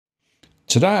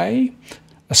Today,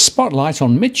 a spotlight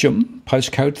on Mitcham,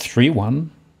 postcode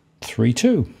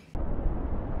 3132.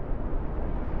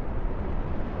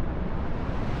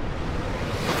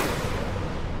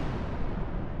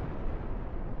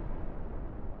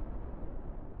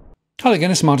 Hello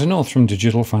again, it's Martin North from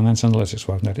Digital Finance Analytics,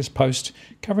 where I've noticed post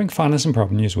covering finance and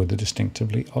property news with a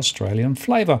distinctively Australian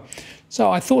flavour. So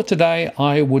I thought today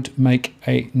I would make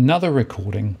another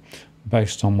recording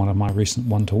based on one of my recent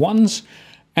one-to-ones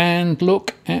and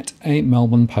look at a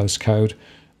Melbourne postcode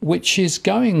which is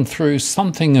going through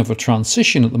something of a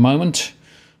transition at the moment,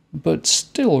 but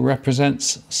still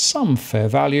represents some fair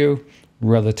value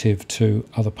relative to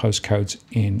other postcodes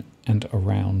in and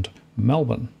around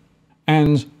Melbourne.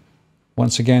 And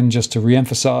once again, just to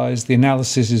re-emphasise, the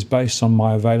analysis is based on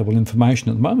my available information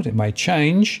at the moment. It may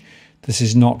change. This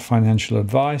is not financial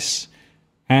advice,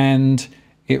 and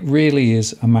it really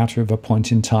is a matter of a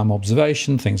point-in-time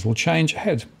observation. Things will change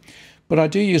ahead. But I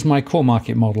do use my core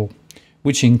market model,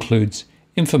 which includes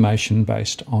information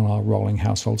based on our rolling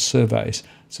household surveys.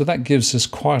 So that gives us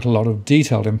quite a lot of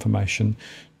detailed information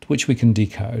which we can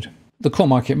decode. The core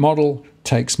market model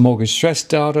takes mortgage stress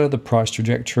data, the price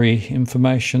trajectory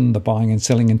information, the buying and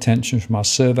selling intentions from our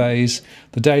surveys,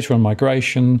 the data on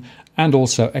migration, and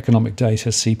also economic data,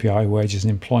 CPI, wages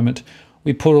and employment.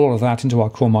 We put all of that into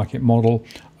our core market model,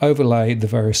 overlay the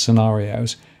various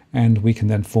scenarios, and we can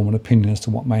then form an opinion as to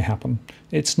what may happen.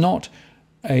 It's not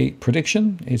a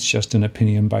prediction, it's just an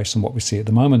opinion based on what we see at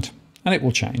the moment, and it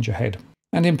will change ahead.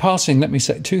 And in passing, let me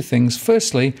say two things.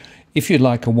 Firstly, if you'd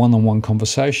like a one-on-one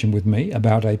conversation with me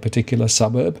about a particular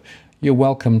suburb, you're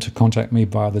welcome to contact me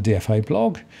via the DFA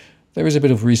blog. There is a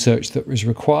bit of research that is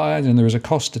required and there is a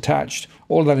cost attached.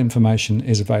 All of that information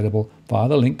is available via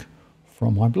the link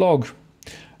from my blog.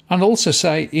 And also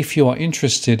say, if you are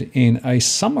interested in a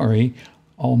summary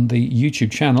on the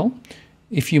YouTube channel,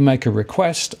 if you make a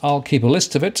request, I'll keep a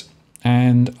list of it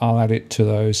and I'll add it to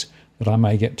those that I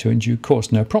may get to in due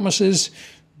course. No promises,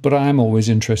 but I am always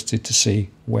interested to see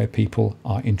where people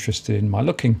are interested in my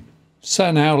looking.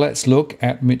 So now let's look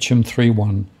at Mitcham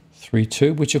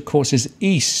 3132, which of course is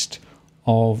east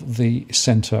of the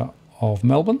centre of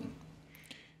Melbourne.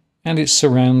 And it's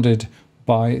surrounded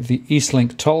by the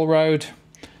Eastlink toll road,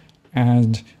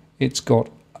 and it's got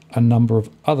a number of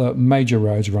other major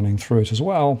roads running through it as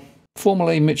well.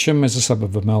 Formerly, Mitcham is a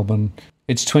suburb of Melbourne.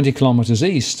 It's 20 kilometres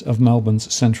east of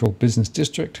Melbourne's central business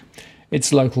district.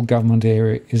 Its local government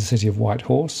area is the City of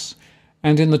Whitehorse,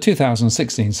 and in the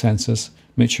 2016 census,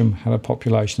 Mitcham had a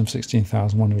population of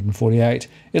 16,148.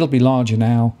 It'll be larger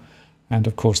now, and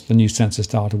of course the new census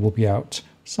data will be out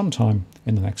sometime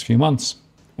in the next few months.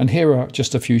 And here are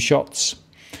just a few shots.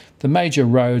 The major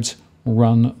roads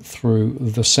run through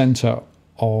the centre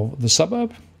of the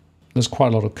suburb. There's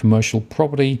quite a lot of commercial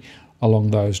property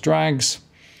along those drags,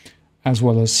 as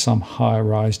well as some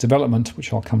higher-rise development,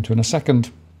 which I'll come to in a second.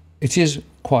 It is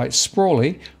quite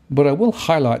sprawly, but I will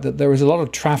highlight that there is a lot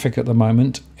of traffic at the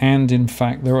moment, and in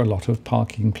fact there are a lot of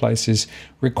parking places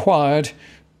required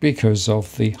because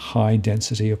of the high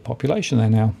density of population there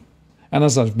now. And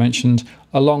as I've mentioned,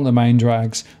 along the main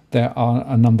drags there are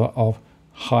a number of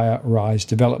higher rise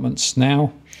developments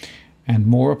now, and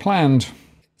more are planned.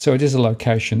 So it is a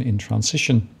location in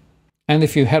transition. And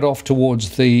if you head off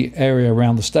towards the area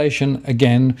around the station,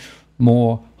 again,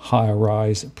 more higher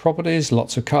rise properties,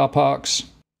 lots of car parks,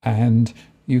 and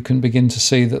you can begin to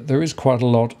see that there is quite a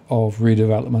lot of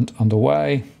redevelopment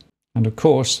underway. And of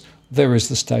course, there is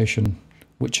the station,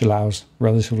 which allows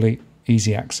relatively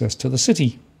easy access to the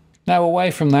city. Now, away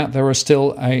from that, there are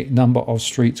still a number of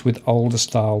streets with older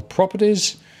style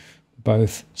properties,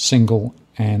 both single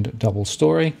and double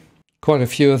story. Quite a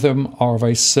few of them are of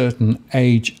a certain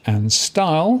age and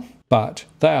style, but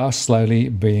they are slowly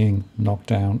being knocked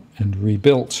down and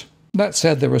rebuilt. That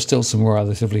said, there are still some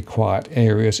relatively quiet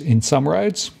areas in some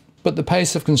roads, but the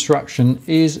pace of construction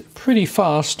is pretty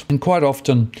fast, and quite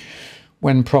often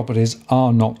when properties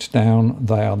are knocked down,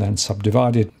 they are then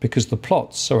subdivided because the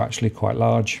plots are actually quite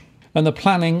large. And the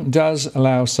planning does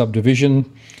allow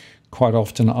subdivision, quite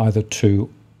often either 2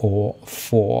 or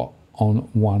 4 on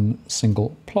one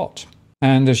single plot.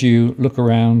 And as you look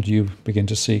around, you begin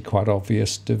to see quite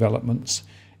obvious developments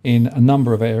in a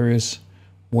number of areas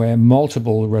where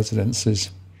multiple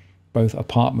residences, both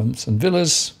apartments and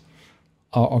villas,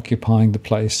 are occupying the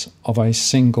place of a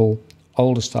single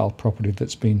older style property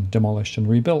that's been demolished and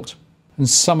rebuilt. And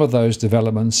some of those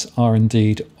developments are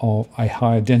indeed of a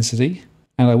higher density.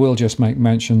 And I will just make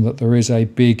mention that there is a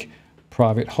big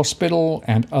private hospital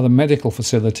and other medical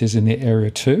facilities in the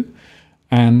area too,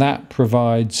 and that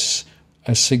provides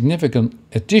a significant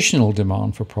additional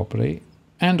demand for property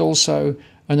and also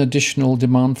an additional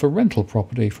demand for rental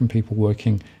property from people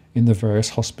working in the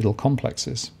various hospital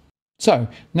complexes. So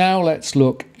now let's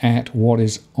look at what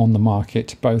is on the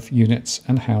market, both units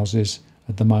and houses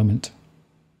at the moment.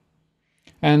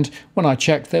 And when I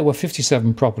checked, there were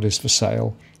 57 properties for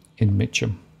sale in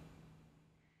Mitcham.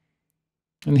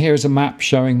 And here is a map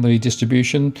showing the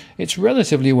distribution. It's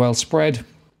relatively well spread.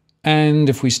 And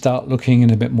if we start looking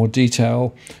in a bit more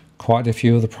detail, quite a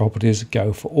few of the properties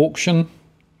go for auction.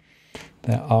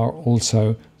 There are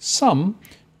also some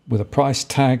with a price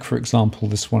tag, for example,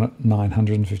 this one at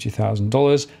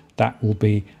 $950,000. That will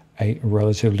be a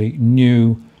relatively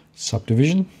new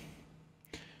subdivision.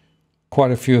 Quite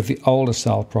a few of the older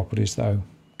style properties, though,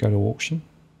 go to auction.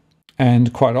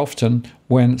 And quite often,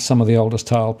 when some of the older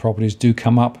style properties do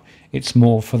come up, it's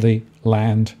more for the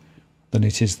land than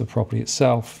it is the property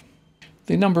itself.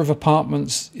 The number of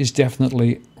apartments is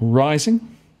definitely rising,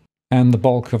 and the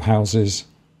bulk of houses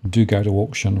do go to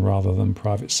auction rather than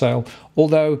private sale.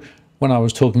 Although, when I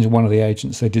was talking to one of the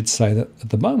agents, they did say that at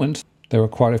the moment, there are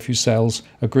quite a few sales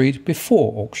agreed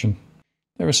before auction.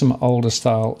 There are some older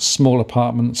style small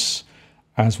apartments,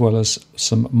 as well as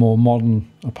some more modern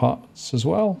apartments as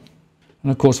well.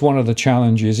 And of course, one of the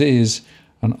challenges is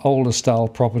an older style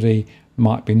property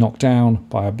might be knocked down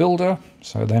by a builder,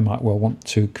 so they might well want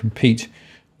to compete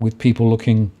with people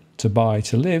looking to buy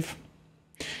to live.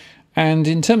 And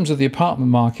in terms of the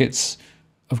apartment markets,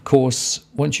 of course,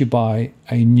 once you buy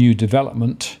a new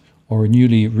development or a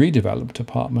newly redeveloped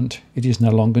apartment, it is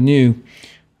no longer new,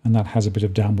 and that has a bit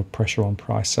of downward pressure on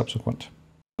price subsequent.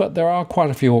 But there are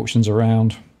quite a few auctions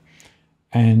around,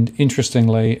 and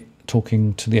interestingly,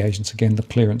 talking to the agents again, the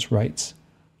clearance rates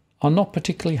are not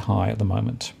particularly high at the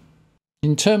moment.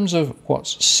 In terms of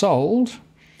what's sold,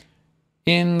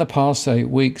 in the past 8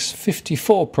 weeks,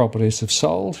 54 properties have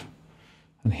sold.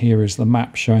 And here is the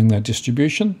map showing their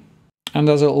distribution. And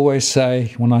as I always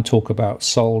say, when I talk about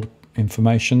sold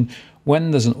information, when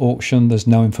there's an auction, there's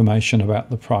no information about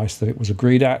the price that it was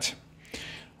agreed at.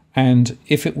 And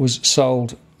if it was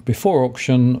sold before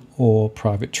auction or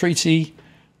private treaty,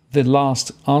 the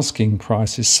last asking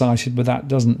price is cited, but that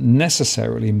doesn't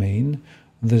necessarily mean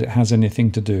that it has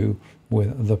anything to do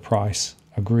with the price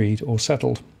agreed or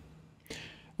settled.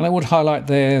 And I would highlight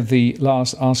there the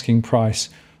last asking price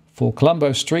for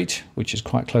Colombo Street, which is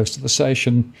quite close to the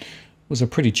station, was a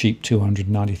pretty cheap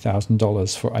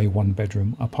 $290,000 for a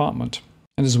one-bedroom apartment.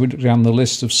 And as we look down the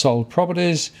list of sold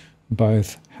properties,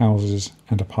 both houses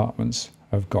and apartments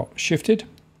have got shifted.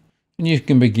 And you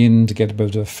can begin to get a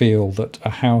bit of a feel that a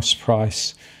house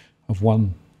price of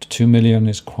 1 to 2 million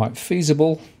is quite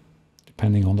feasible,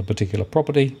 depending on the particular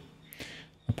property.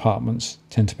 Apartments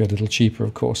tend to be a little cheaper,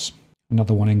 of course.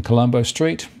 Another one in Colombo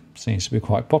Street seems to be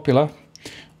quite popular,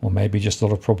 or maybe just a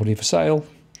lot of property for sale.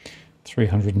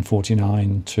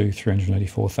 $349,000 to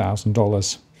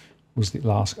 $384,000 was the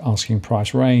last asking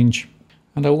price range.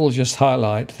 And I will just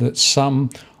highlight that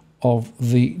some of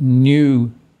the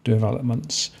new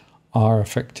developments are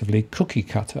effectively cookie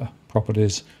cutter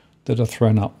properties that are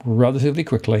thrown up relatively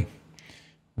quickly,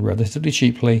 relatively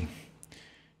cheaply,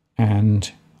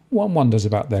 and one wonders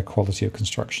about their quality of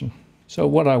construction. So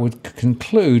what I would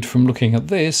conclude from looking at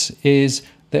this is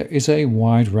there is a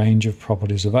wide range of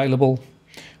properties available.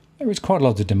 There is quite a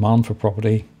lot of demand for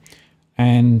property,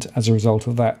 and as a result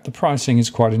of that, the pricing is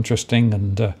quite interesting,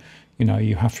 and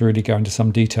you have to really go into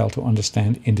some detail to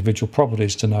understand individual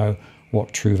properties to know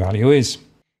what true value is.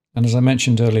 And as I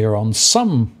mentioned earlier on,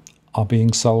 some are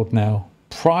being sold now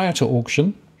prior to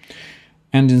auction,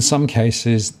 and in some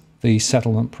cases the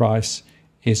settlement price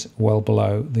is well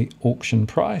below the auction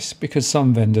price because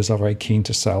some vendors are very keen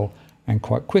to sell, and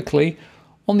quite quickly,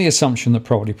 on the assumption that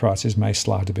property prices may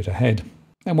slide a bit ahead.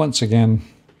 And once again,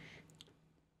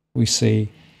 we see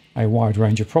a wide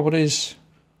range of properties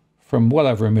from well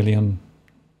over $1 million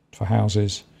for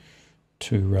houses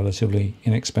to relatively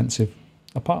inexpensive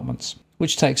apartments,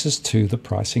 which takes us to the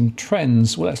pricing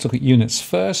trends. Well, let's look at units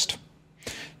first.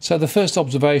 So the first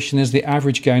observation is the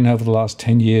average gain over the last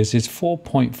 10 years is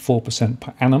 4.4%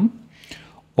 per annum,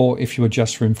 or if you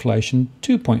adjust for inflation,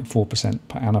 2.4%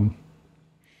 per annum.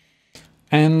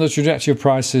 And the trajectory of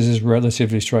prices is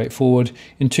relatively straightforward.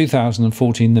 In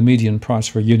 2014, the median price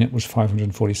for a unit was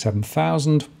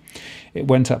 $547,000. It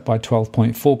went up by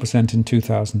 12.4% in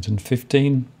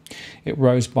 2015. It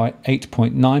rose by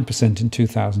 8.9% in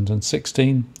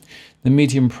 2016. The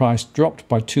median price dropped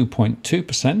by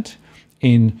 2.2%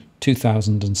 in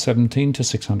 2017 to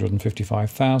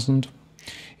 $655,000.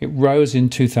 It rose in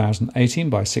 2018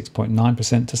 by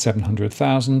 6.9% to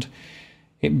 $700,000.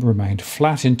 It remained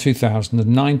flat in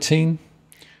 2019.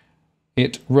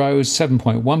 It rose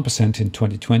 7.1% in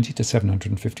 2020 to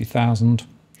 750,000.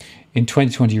 In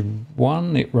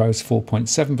 2021, it rose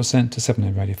 4.7% to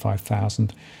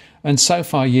 785,000. And so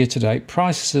far, year to date,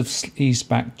 prices have eased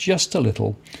back just a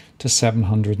little to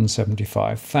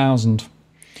 775,000.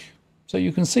 So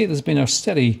you can see there's been a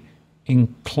steady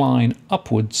incline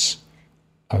upwards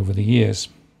over the years.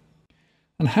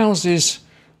 And houses,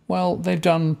 well, they've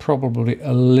done probably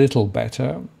a little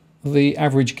better. The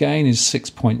average gain is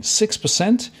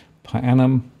 6.6% per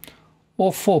annum,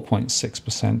 or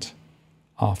 4.6%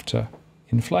 after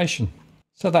inflation.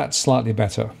 So that's slightly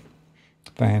better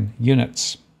than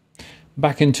units.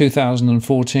 Back in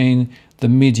 2014, the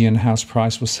median house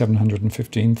price was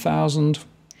 715,000.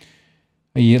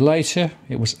 A year later,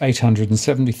 it was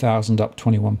 870,000, up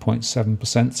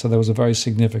 21.7%. So there was a very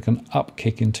significant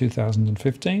upkick in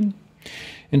 2015.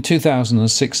 In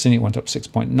 2016, it went up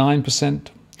 6.9%.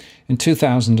 In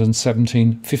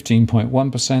 2017,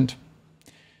 15.1%.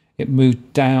 It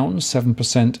moved down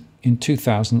 7% in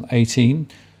 2018,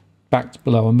 back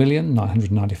below a million,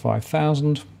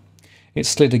 995,000. It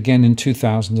slid again in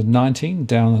 2019,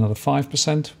 down another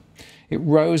 5%. It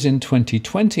rose in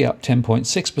 2020, up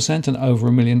 10.6% and over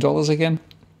 $1 million again,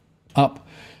 up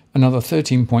another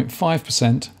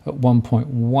 13.5% at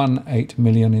 1.18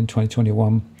 million in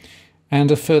 2021,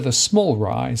 and a further small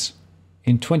rise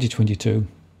in 2022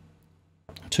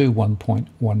 to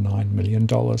 $1.19 million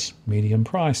median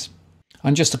price.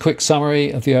 And just a quick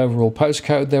summary of the overall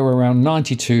postcode. There were around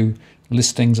 92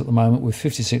 listings at the moment, with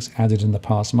 56 added in the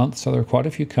past month, so there are quite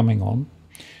a few coming on.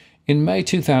 In May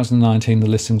 2019, the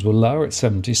listings were lower at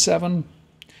 77,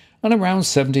 and around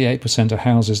 78% are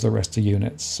houses, the rest are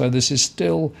units. So this is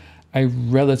still a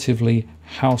relatively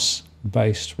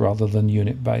house-based rather than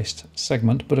unit-based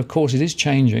segment, but of course it is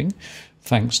changing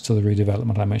thanks to the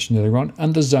redevelopment I mentioned earlier on,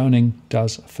 and the zoning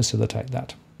does facilitate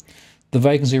that. The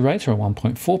vacancy rates are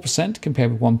 1.4%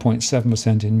 compared with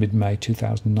 1.7% in mid-May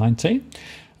 2019,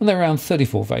 and there are around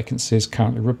 34 vacancies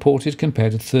currently reported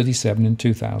compared to 37 in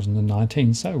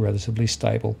 2019, so relatively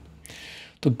stable.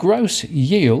 The gross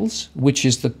yields, which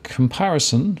is the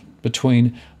comparison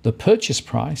between the purchase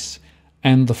price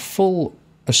and the full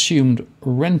assumed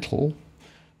rental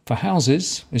for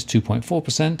houses, is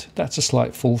 2.4%. That's a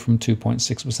slight fall from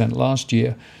 2.6% last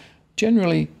year.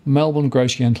 Generally, Melbourne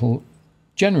gross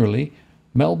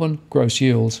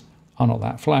yields are not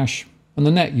that flash, and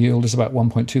the net yield is about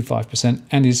 1.25%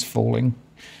 and is falling.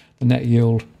 The net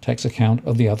yield takes account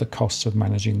of the other costs of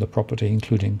managing the property,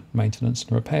 including maintenance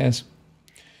and repairs.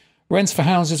 Rents for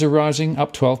houses are rising,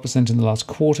 up 12% in the last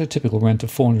quarter, typical rent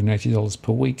of $480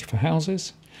 per week for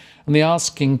houses. And the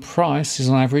asking price is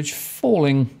on average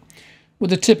falling,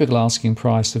 with a typical asking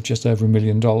price of just over $1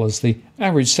 million. The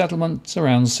average settlement is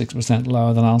around 6%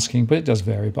 lower than asking, but it does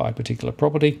vary by particular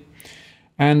property.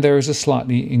 And there is a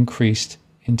slightly increased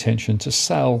intention to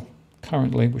sell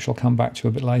currently, which I'll come back to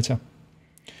a bit later.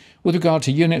 With regard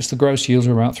to units, the gross yields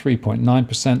are about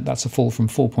 3.9%. That's a fall from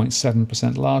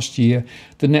 4.7% last year.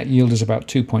 The net yield is about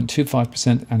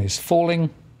 2.25% and is falling.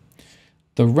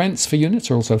 The rents for units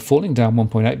are also falling, down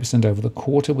 1.8% over the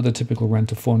quarter, with a typical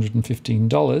rent of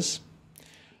 $415.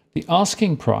 The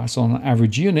asking price on an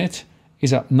average unit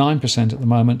is up 9% at the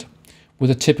moment, with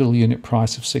a typical unit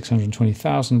price of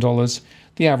 $620,000.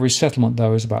 The average settlement,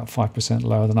 though, is about 5%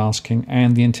 lower than asking,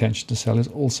 and the intention to sell is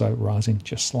also rising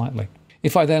just slightly.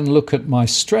 If I then look at my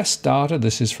stress data,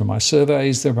 this is from my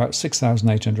surveys, there are about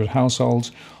 6,800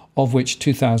 households, of which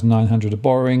 2,900 are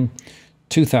borrowing,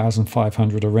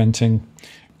 2,500 are renting,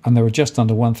 and there are just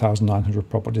under 1,900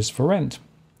 properties for rent.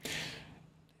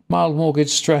 Mild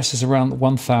mortgage stress is around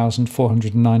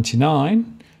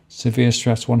 1,499, severe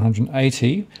stress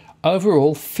 180.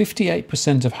 Overall,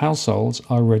 58% of households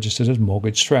are registered as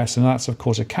mortgage stress, and that's of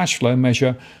course a cash flow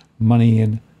measure, money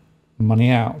in, money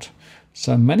out.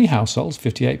 So many households,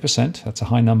 58%, that's a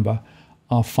high number,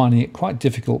 are finding it quite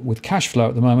difficult with cash flow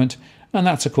at the moment, and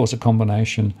that's of course a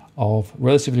combination of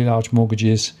relatively large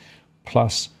mortgages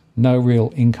plus no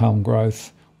real income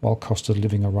growth while cost of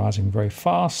living are rising very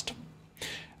fast.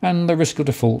 And the risk of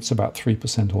default is about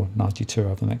 3% or 92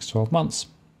 over the next 12 months.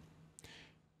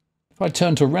 If I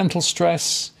turn to rental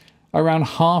stress, around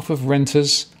half of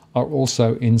renters are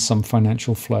also in some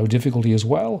financial flow difficulty as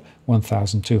well,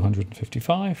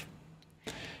 1,255.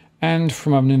 And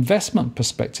from an investment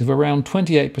perspective, around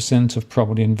 28% of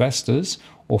property investors,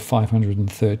 or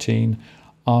 513,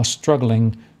 are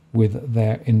struggling with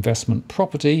their investment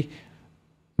property,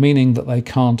 meaning that they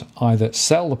can't either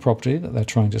sell the property that they're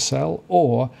trying to sell,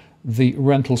 or the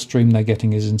rental stream they're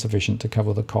getting is insufficient to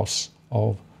cover the costs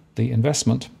of the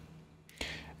investment.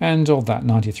 And of that,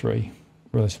 93,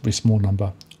 relatively small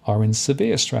number, are in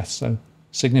severe stress, so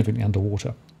significantly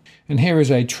underwater. And here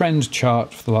is a trend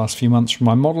chart for the last few months from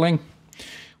my modelling,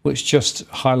 which just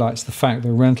highlights the fact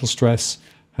that rental stress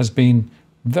has been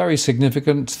very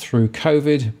significant through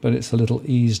COVID, but it's a little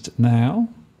eased now,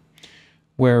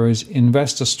 whereas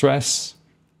investor stress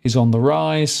is on the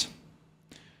rise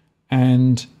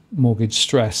and mortgage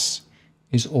stress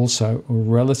is also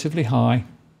relatively high.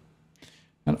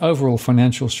 And overall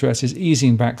financial stress is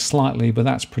easing back slightly, but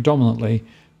that's predominantly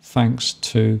thanks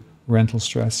to rental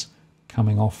stress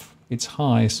coming off its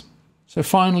highs. So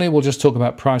finally, we'll just talk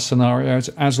about price scenarios.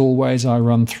 As always, I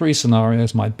run 3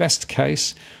 scenarios. My best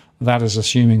case, that is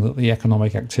assuming that the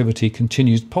economic activity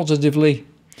continues positively.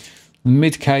 The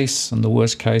mid case and the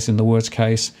worst case. In the worst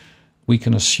case, we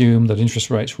can assume that interest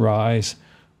rates rise.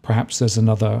 Perhaps there's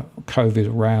another COVID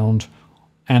round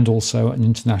and also an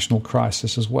international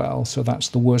crisis as well. So that's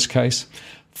the worst case.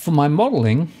 For my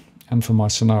modelling and for my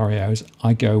scenarios,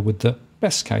 I go with the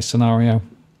best case scenario.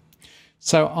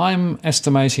 So I'm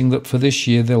estimating that for this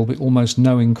year, there will be almost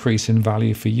no increase in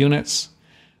value for units.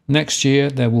 Next year,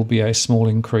 there will be a small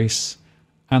increase.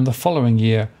 And the following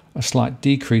year, a slight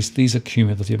decrease. These are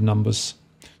cumulative numbers.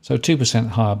 So 2%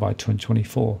 higher by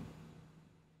 2024.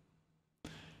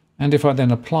 And if I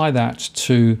then apply that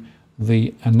to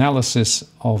the analysis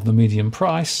of the median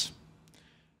price,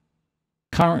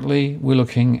 currently we're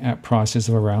looking at prices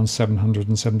of around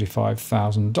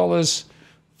 $775,000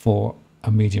 for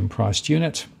a medium priced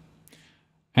unit.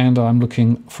 And I'm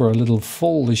looking for a little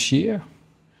fall this year,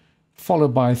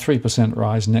 followed by a 3%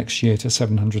 rise next year to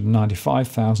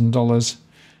 $795,000,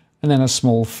 and then a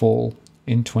small fall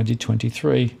in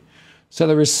 2023. So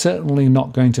there is certainly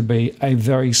not going to be a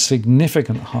very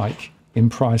significant hike in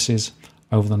prices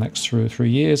over the next 2 or 3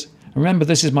 years. And remember,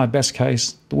 this is my best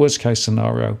case. The worst case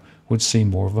scenario would see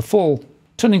more of a fall.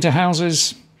 Turning to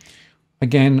houses,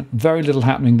 again, very little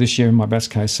happening this year in my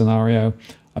best case scenario.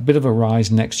 A bit of a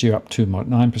rise next year up to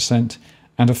 9%,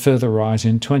 and a further rise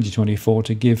in 2024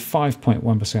 to give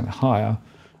 5.1% higher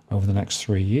over the next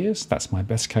 3 years. That's my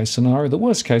best case scenario. The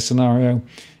worst case scenario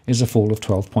is a fall of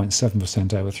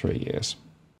 12.7% over 3 years.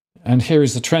 And here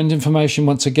is the trend information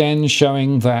once again,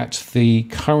 showing that the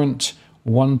current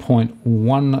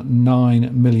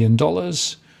 $1.19 million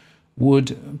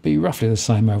would be roughly the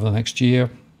same over the next year.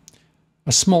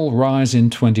 A small rise in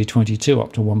 2022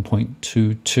 up to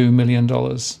 $1.22 million,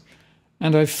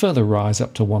 and a further rise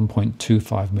up to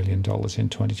 $1.25 million in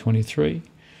 2023.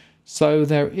 So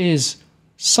there is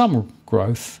some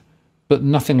growth, but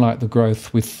nothing like the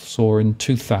growth we saw in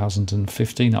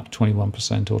 2015 up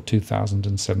 21% or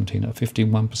 2017 at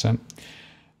 51%.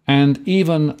 And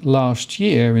even last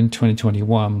year in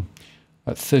 2021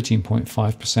 at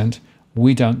 13.5%,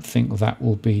 we don't think that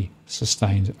will be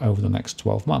sustained over the next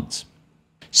 12 months.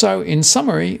 So in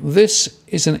summary, this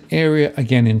is an area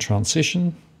again in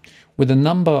transition, with a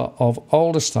number of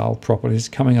older style properties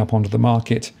coming up onto the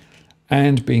market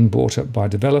and being bought up by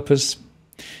developers.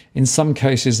 In some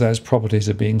cases, those properties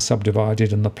are being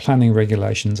subdivided and the planning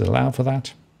regulations allow for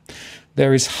that.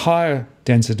 There is higher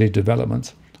density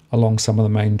development along some of the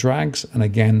main drags, and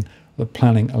again, the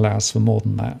planning allows for more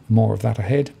than that, more of that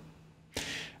ahead.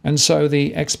 And so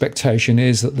the expectation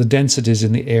is that the densities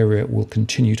in the area will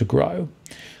continue to grow.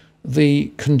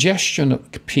 The congestion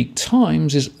at peak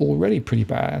times is already pretty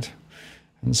bad,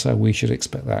 and so we should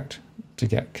expect that to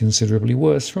get considerably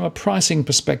worse. From a pricing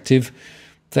perspective,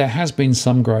 there has been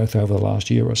some growth over the last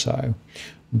year or so,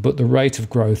 but the rate of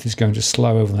growth is going to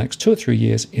slow over the next 2 or 3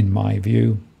 years, in my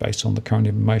view, based on the current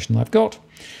information I've got.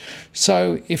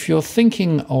 So if you're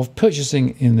thinking of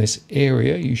purchasing in this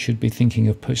area, you should be thinking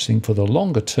of purchasing for the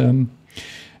longer term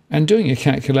and doing your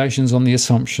calculations on the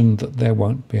assumption that there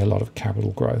won't be a lot of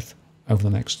capital growth over the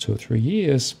next 2 or 3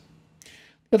 years.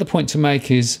 The other point to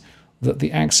make is that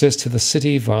the access to the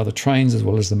city via the trains as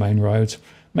well as the main roads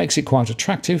makes it quite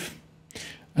attractive,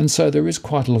 and so there is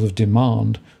quite a lot of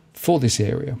demand for this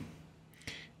area.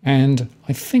 And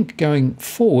I think going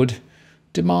forward,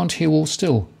 demand here will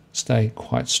still stay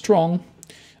quite strong,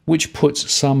 which puts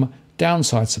some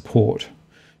downside support.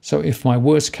 So if my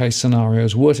worst case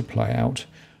scenarios were to play out,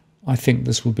 I think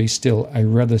this will be still a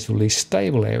relatively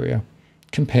stable area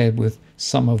compared with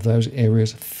some of those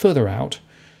areas further out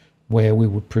where we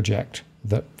would project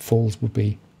that falls would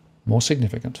be more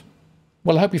significant.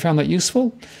 Well, I hope you found that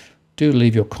useful. Do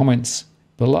leave your comments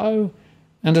below.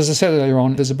 And as I said earlier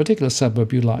on, if there's a particular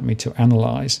suburb you'd like me to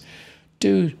analyse,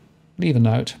 do leave a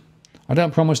note. I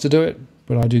don't promise to do it,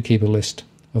 but I do keep a list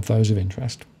of those of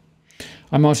interest.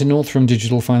 I'm Martin North from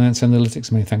Digital Finance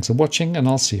Analytics. Many thanks for watching, and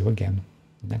I'll see you again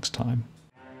next time.